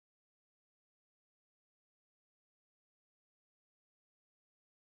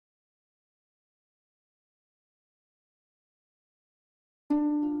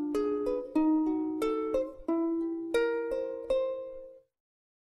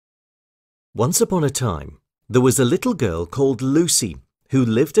Once upon a time, there was a little girl called Lucy who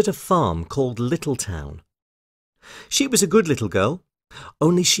lived at a farm called Littletown. She was a good little girl,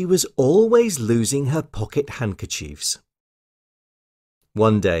 only she was always losing her pocket handkerchiefs.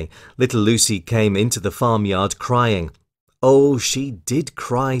 One day, little Lucy came into the farmyard crying. Oh, she did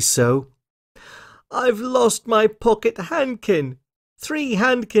cry so. "I've lost my pocket handkin, 3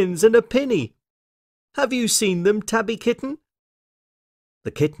 handkins and a penny. Have you seen them, Tabby Kitten?"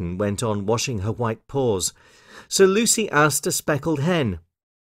 The kitten went on washing her white paws, so Lucy asked a speckled hen,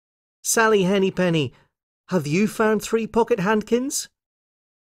 "Sally Henny Penny, have you found 3 pocket handkins?"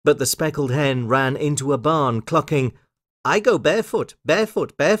 But the speckled hen ran into a barn clucking, "I go barefoot,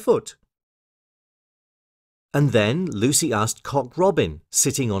 barefoot, barefoot." And then Lucy asked Cock Robin,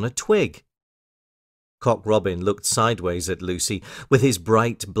 sitting on a twig. Cock Robin looked sideways at Lucy with his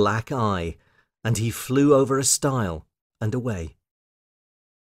bright black eye, and he flew over a stile and away.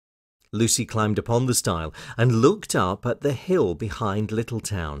 Lucy climbed upon the stile and looked up at the hill behind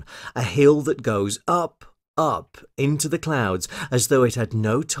Littletown, a hill that goes up, up into the clouds as though it had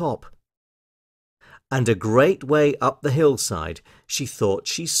no top. And a great way up the hillside she thought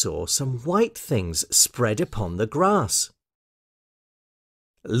she saw some white things spread upon the grass.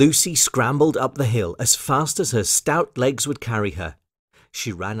 Lucy scrambled up the hill as fast as her stout legs would carry her.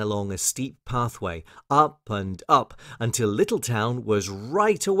 She ran along a steep pathway, up and up, until Littletown was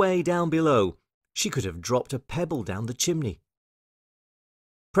right away down below. She could have dropped a pebble down the chimney.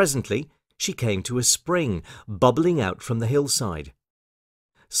 Presently she came to a spring, bubbling out from the hillside.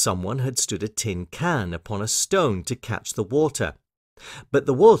 Someone had stood a tin can upon a stone to catch the water, but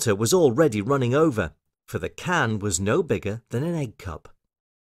the water was already running over, for the can was no bigger than an egg cup.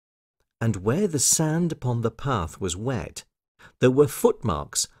 And where the sand upon the path was wet, there were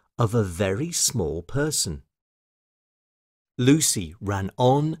footmarks of a very small person. Lucy ran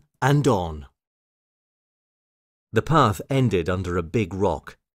on and on. The path ended under a big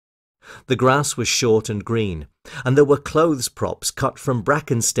rock. The grass was short and green, and there were clothes props cut from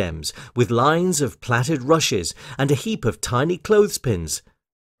bracken stems, with lines of plaited rushes and a heap of tiny clothespins,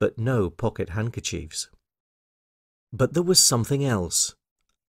 but no pocket handkerchiefs. But there was something else,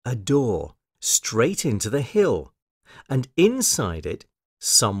 a door straight into the hill, and inside it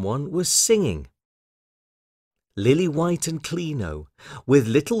someone was singing. "Lily white and clean-o, with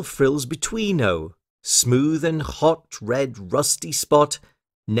little frills between-o, smooth and hot red rusty spot,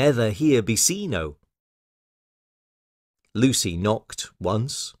 never here be seen-o." Lucy knocked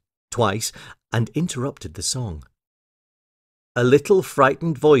once, twice, and interrupted the song. A little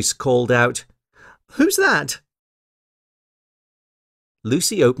frightened voice called out, "Who's that?"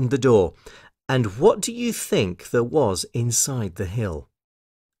 Lucy opened the door, and what do you think there was inside the hill?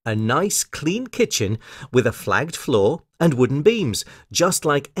 A nice clean kitchen with a flagged floor and wooden beams, just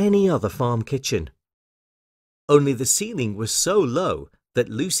like any other farm kitchen. Only the ceiling was so low that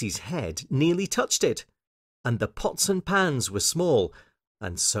Lucy's head nearly touched it, and the pots and pans were small,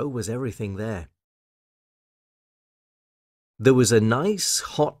 and so was everything there. There was a nice,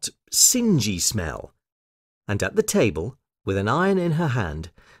 hot, singy smell, and at the table, with an iron in her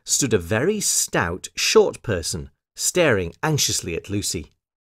hand, stood a very stout, short person, staring anxiously at Lucy.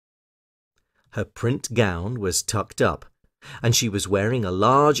 Her print gown was tucked up, and she was wearing a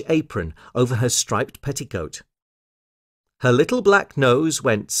large apron over her striped petticoat. Her little black nose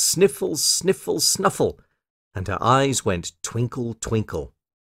went sniffle, sniffle, snuffle, and her eyes went twinkle, twinkle.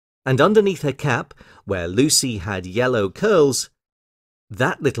 And underneath her cap, where Lucy had yellow curls,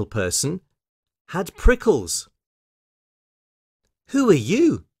 that little person had prickles. "Who are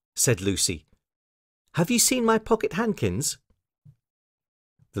you?" said Lucy. "Have you seen my pocket handkins?"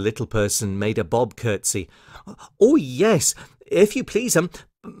 The little person made a bob curtsy. "Oh, yes, if you please,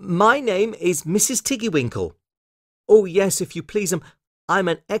 my name is Mrs. Tiggy-Winkle. Oh, yes, if you please, I'm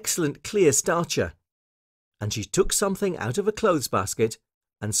an excellent clear starcher." And she took something out of a clothes basket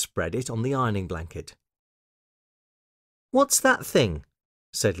and spread it on the ironing blanket. "What's that thing?"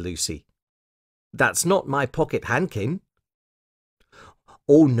 said Lucy. "That's not my pocket handkin."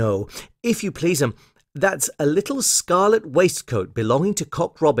 "Oh, no, if you please, that's a little scarlet waistcoat belonging to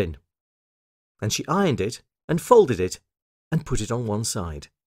Cock Robin." And she ironed it and folded it and put it on one side.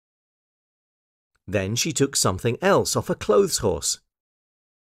 Then she took something else off a clothes horse.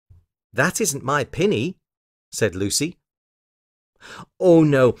 "That isn't my pinny," said Lucy. "Oh,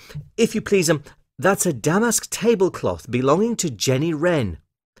 no, if you please, that's a damask tablecloth belonging to Jenny Wren.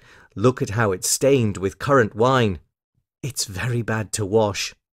 Look at how it's stained with currant wine. It's very bad to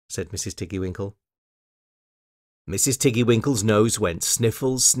wash," said Mrs. Tiggy-Winkle. Mrs. Tiggy-Winkle's nose went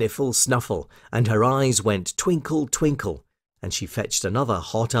sniffle, sniffle, snuffle, and her eyes went twinkle, twinkle, and she fetched another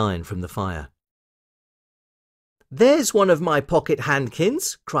hot iron from the fire. "There's one of my pocket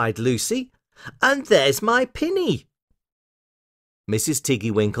handkins," cried Lucy, "and there's my pinny." Mrs.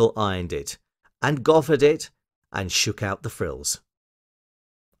 Tiggy-Winkle ironed it, and goffered it, and shook out the frills.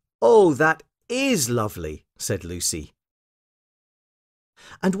 "Oh, that is lovely," said Lucy.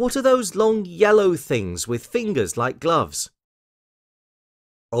 "And what are those long yellow things with fingers like gloves?"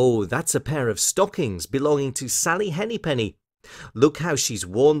 "Oh, that's a pair of stockings belonging to Sally Hennypenny. Look how she's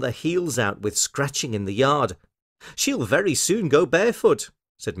worn the heels out with scratching in the yard. She'll very soon go barefoot,"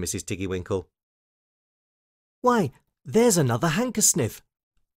 said Mrs. Tiggy-Winkle. "Why, there's another handkersniff,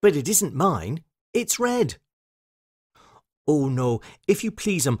 but it isn't mine, it's red." "Oh no, if you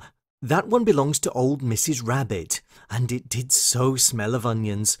please, that one belongs to old Mrs. Rabbit, and it did so smell of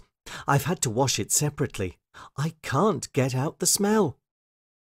onions. I've had to wash it separately. I can't get out the smell."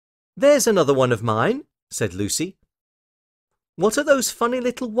 "There's another one of mine," said Lucy. "What are those funny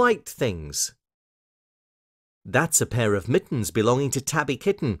little white things?" "That's a pair of mittens belonging to Tabby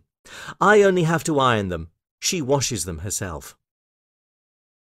Kitten. I only have to iron them. She washes them herself."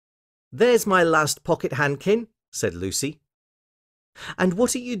 "There's my last pocket handkin," said Lucy. "And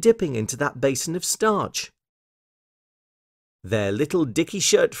what are you dipping into that basin of starch?" "They're little dicky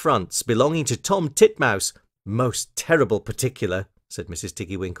shirt fronts belonging to Tom Titmouse. Most terrible particular," said Mrs.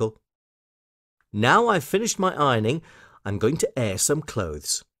 Tiggy-Winkle. "Now I've finished my ironing, I'm going to air some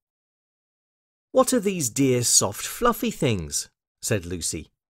clothes." "What are these dear soft fluffy things?" said Lucy.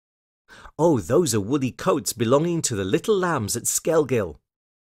 "Oh, those are woolly coats belonging to the little lambs at Skelgill."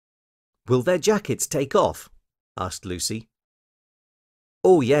 "Will their jackets take off?" asked Lucy.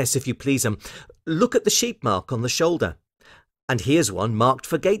 "Oh yes, if you please, Look at the sheep mark on the shoulder. And here's one marked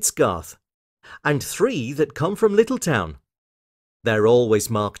for Gatesgarth. And 3 that come from Littletown." "They're always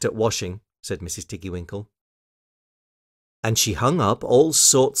marked at washing," said Mrs. Tiggy-Winkle. And she hung up all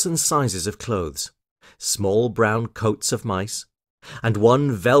sorts and sizes of clothes, small brown coats of mice, and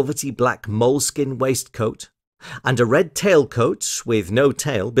one velvety black moleskin waistcoat, and a red tailcoat with no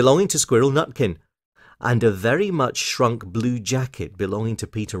tail belonging to Squirrel Nutkin, and a very much shrunk blue jacket belonging to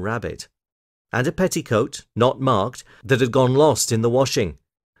Peter Rabbit, and a petticoat, not marked, that had gone lost in the washing,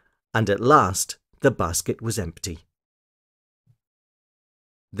 and at last the basket was empty.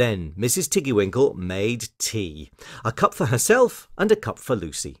 Then Mrs. Tiggy-Winkle made tea, a cup for herself and a cup for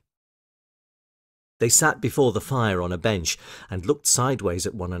Lucy. They sat before the fire on a bench and looked sideways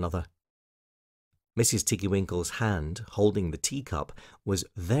at one another. Mrs. Tiggy-Winkle's hand, holding the teacup, was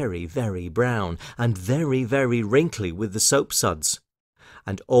very, very brown and very, very wrinkly with the soap suds,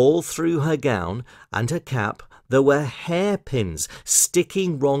 and all through her gown and her cap there were hairpins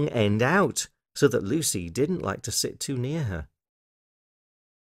sticking wrong end out, so that Lucy didn't like to sit too near her.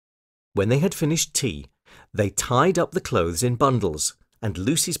 When they had finished tea, they tied up the clothes in bundles, and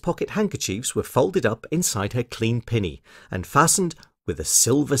Lucy's pocket handkerchiefs were folded up inside her clean pinny and fastened with a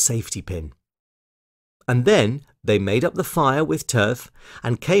silver safety pin. And then they made up the fire with turf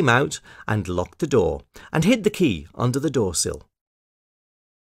and came out and locked the door and hid the key under the doorsill.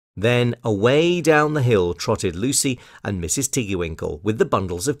 Then away down the hill trotted Lucy and Mrs. Tiggy-Winkle with the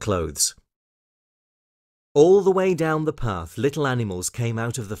bundles of clothes. All the way down the path little animals came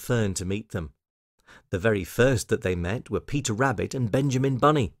out of the fern to meet them. The very first that they met were Peter Rabbit and Benjamin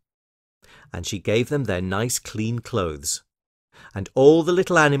Bunny, and she gave them their nice clean clothes. And all the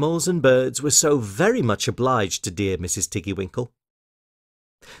little animals and birds were so very much obliged to dear Mrs. Tiggy-Winkle,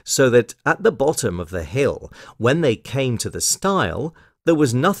 so that at the bottom of the hill, when they came to the stile, there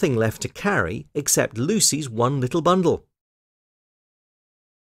was nothing left to carry except Lucy's one little bundle.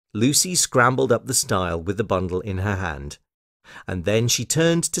 Lucy scrambled up the stile with the bundle in her hand, and then she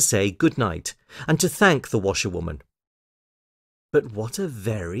turned to say good night and to thank the washerwoman. But what a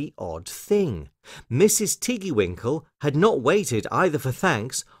very odd thing! Mrs. Tiggy-Winkle had not waited either for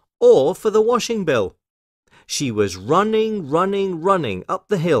thanks or for the washing bill. She was running up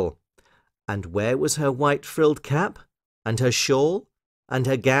the hill. And where was her white frilled cap, and her shawl, and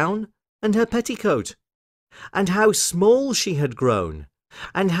her gown, and her petticoat? And how small she had grown,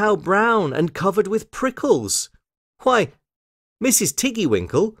 and how brown and covered with prickles! Why, Mrs.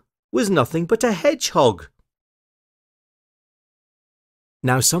 Tiggy-Winkle was nothing but a hedgehog.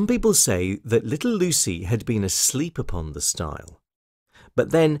 Now some people say that little Lucy had been asleep upon the stile.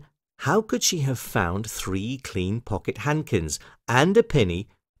 But then how could she have found 3 clean pocket handkins and a penny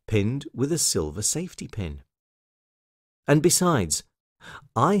pinned with a silver safety pin? And besides,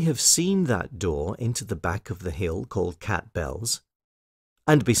 I have seen that door into the back of the hill called Cat Bell's.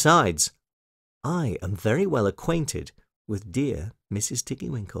 And besides, I am very well acquainted with dear Mrs.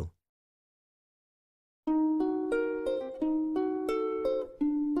 Tiggy-Winkle.